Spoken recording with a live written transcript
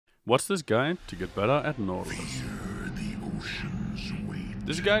What's this guide to get better at Nautilus?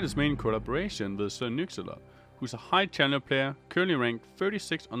 This guide is made in collaboration with SirNukesAlot, who's a high challenger player, currently ranked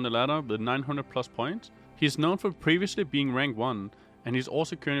 36 on the ladder with 900 plus points. He's known for previously being rank 1, and he's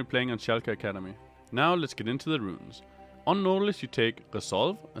also currently playing on Schalke Academy. Now let's get into the runes. On Nautilus you take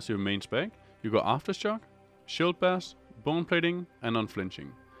Resolve as your main spec, you go Aftershock, Shield Bash, Bone Plating and Unflinching.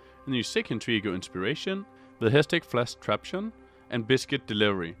 And then your second tree you go Inspiration, with Hestic Flash Traption and Biscuit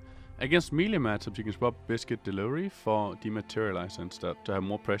Delivery. Against melee matchups you can swap Biscuit Delivery for Dematerialize instead to have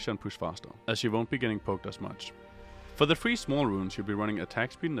more pressure and push faster, as you won't be getting poked as much. For the 3 small runes you'll be running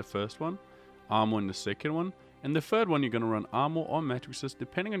Attack Speed in the first one, Armor in the second one, and the third one you're gonna run Armor or Magic Resist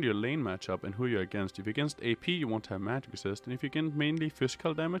depending on your lane matchup and who you're against. If you're against AP you want to have Magic Resist, and if you're against mainly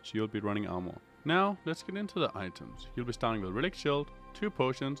physical damage you'll be running Armor. Now let's get into the items. You'll be starting with Relic Shield, 2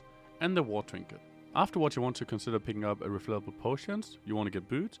 potions and the War Trinket. Afterwards you want to consider picking up a refillable potions, you want to get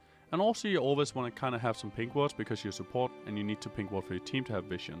boots, and also you always want to kind of have some pink wards because you're support and you need to pink ward for your team to have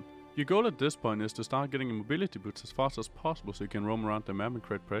vision. Your goal at this point is to start getting your mobility boots as fast as possible so you can roam around the map and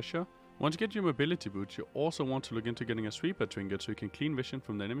create pressure. Once you get your mobility boots, you also want to look into getting a sweeper trinket so you can clean vision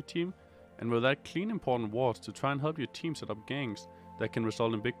from the enemy team, and with that clean important wards to try and help your team set up ganks that can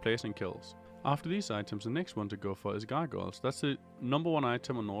result in big plays and kills. After these items, the next one to go for is Gargoyles. That's the number 1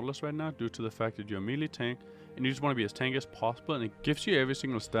 item on Nautilus right now due to the fact that you're a melee tank and you just want to be as tanky as possible, and it gives you every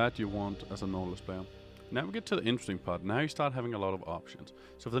single stat you want as a Nautilus player. Now we get to the interesting part. Now you start having a lot of options.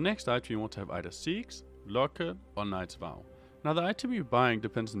 So for the next item you want to have either Seeks, Locket or Knight's Vow. Now the item you're buying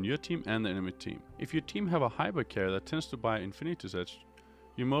depends on your team and the enemy team. If your team have a hybrid carrier that tends to buy Infinity's Edge,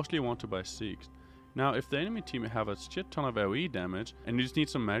 you mostly want to buy Seeks. Now if the enemy team have a shit ton of AoE damage and you just need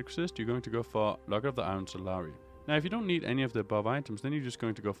some magic resist, you're going to go for Locket of the Iron Solari. Now if you don't need any of the above items, then you're just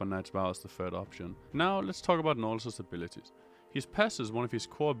going to go for Knight's Vow as the third option. Now let's talk about Nautilus' abilities. His pass is one of his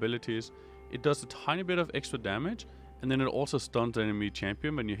core abilities. It does a tiny bit of extra damage, and then it also stuns the enemy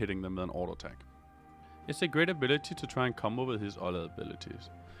champion when you're hitting them with an auto attack. It's a great ability to try and combo with his other abilities.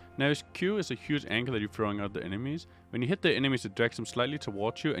 Now his Q is a huge angle that you're throwing at the enemies. When you hit the enemies it drags them slightly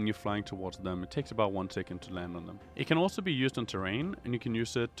towards you and you're flying towards them. It takes about 1 second to land on them. It can also be used on terrain and you can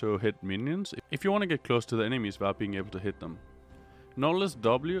use it to hit minions if you want to get close to the enemies without being able to hit them. Nautilus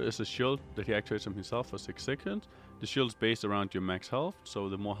W is a shield that he activates on himself for 6 seconds. The shield is based around your max health, so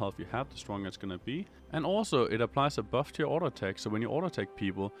the more health you have, the stronger it's gonna be. And also, it applies a buff to your auto attack, so when you auto attack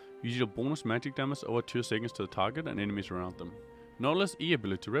people, you deal bonus magic damage over 2 seconds to the target and enemies around them. Nautilus E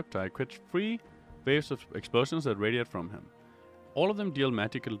ability Riptide creates 3 waves of explosions that radiate from him. All of them deal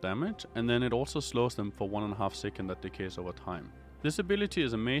magical damage, and then it also slows them for 1.5 seconds that decays over time. This ability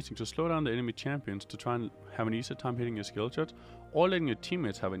is amazing to slow down the enemy champions to try and have an easier time hitting your skill shots, or letting your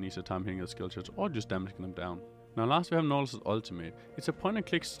teammates have an easier time hitting your skill shots, or just damaging them down. Now last we have Nautilus' ultimate. It's a point and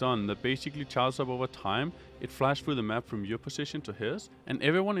click stun that basically charges up over time. It flashes through the map from your position to his, and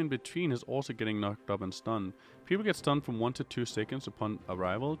everyone in between is also getting knocked up and stunned. People get stunned from 1 to 2 seconds upon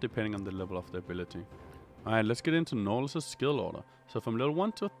arrival, depending on the level of the ability. Alright, let's get into Nautilus' skill order. So from level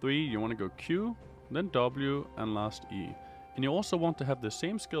 1 to 3 you want to go Q, then W, and last E. And you also want to have the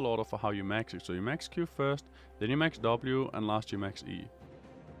same skill order for how you max it. So you max Q first, then you max W, and last you max E.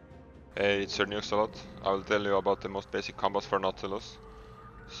 Hey, it's SirNukesAlot. I will tell you about the most basic combos for Nautilus.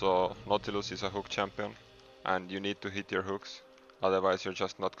 So Nautilus is a hook champion and you need to hit your hooks, otherwise you're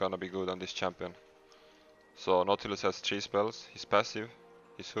just not gonna be good on this champion. So Nautilus has 3 spells: his passive,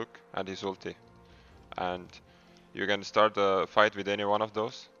 his hook and his ulti. And you can start a fight with any one of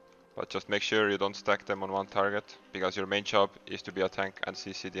those, but just make sure you don't stack them on one target, because your main job is to be a tank and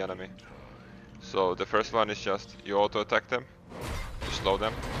CC the enemy. So the first one is just you auto attack them, you slow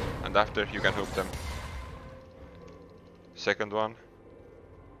them, and after you can hook them. Second one,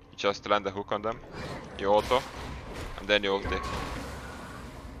 you just land a hook on them, you auto, and then you ulti.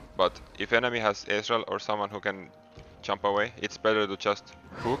 But if enemy has Ezreal or someone who can jump away, it's better to just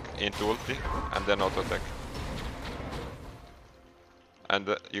hook into ulti and then auto attack.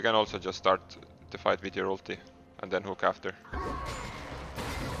 And you can also just start the fight with your ulti and then hook after.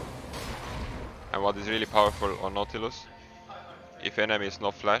 And what is really powerful on Nautilus, if enemy is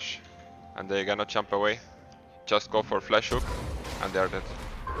no flash and they cannot jump away, just go for flash hook and they are dead.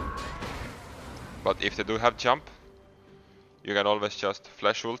 But if they do have jump, you can always just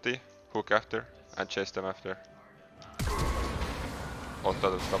flash ulti, hook after, and chase them after. Auto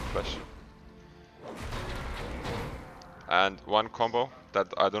doesn't stop flash. And one combo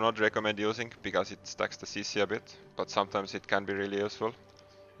that I do not recommend using because it stacks the CC a bit, but sometimes it can be really useful,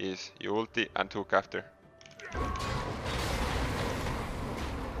 is you ulti and hook after.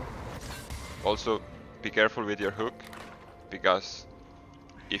 Also be careful with your hook, because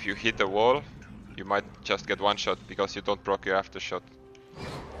if you hit the wall, you might just get one shot because you don't proc your after shot.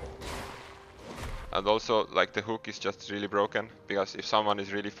 And also, like, the hook is just really broken, because if someone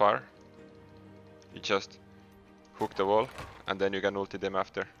is really far, you just hook the wall and then you can ulti them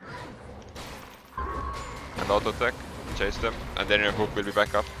after. And auto attack, chase them, and then your hook will be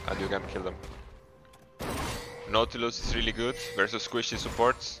back up and you can kill them. Nautilus is really good versus squishy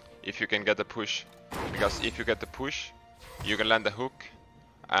supports if you can get a push, because if you get the push, you can land the hook,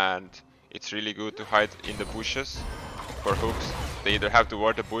 and it's really good to hide in the bushes for hooks. They either have to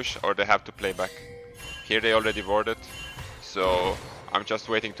ward the bush or they have to play back. Here they already warded, so I'm just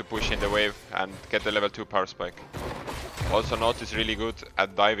waiting to push in the wave and get the level 2 power spike. Also, Naut is really good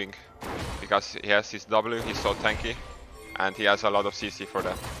at diving, because he has his W, he's so tanky, and he has a lot of CC for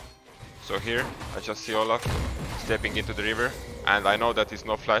that. So here, I just see Olaf stepping into the river, and I know that it's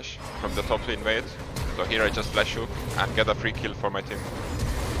no flash from the top to invade, so here I just flash hook and get a free kill for my team.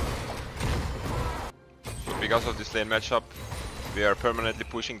 So because of this lane matchup, we are permanently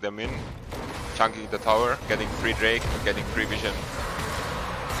pushing them in, chunking the tower, getting free Drake, getting free vision.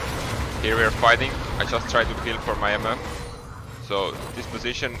 Here we are fighting, I just try to kill for my MF. So this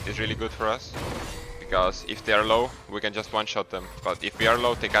position is really good for us, because if they are low, we can just one-shot them, but if we are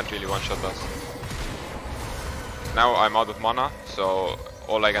low, they can't really one-shot us. Now I'm out of mana, so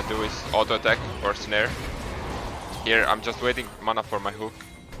all I can do is auto attack or snare. Here I'm just waiting mana for my hook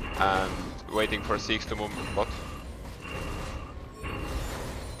and waiting for Six to move bot.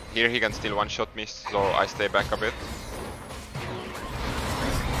 Here he can still one-shot me, so I stay back a bit.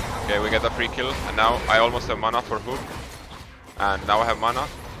 Okay, we get a free kill, and now I almost have mana for hook. And now I have mana,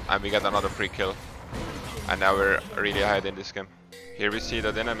 and we get another free kill. And now we're really ahead in this game. Here we see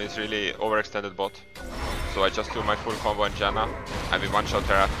that enemy is really overextended bot. So I just do my full combo on Janna, and we one-shot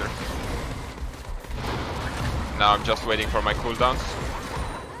her after. Now I'm just waiting for my cooldowns.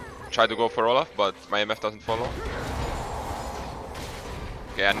 Try to go for Olaf, but my MF doesn't follow.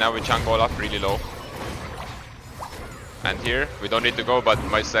 Okay, and now we chunk Olaf really low. And here, we don't need to go, but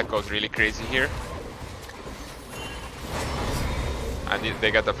my stack goes really crazy here. And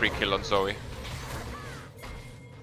they get a free kill on Zoe.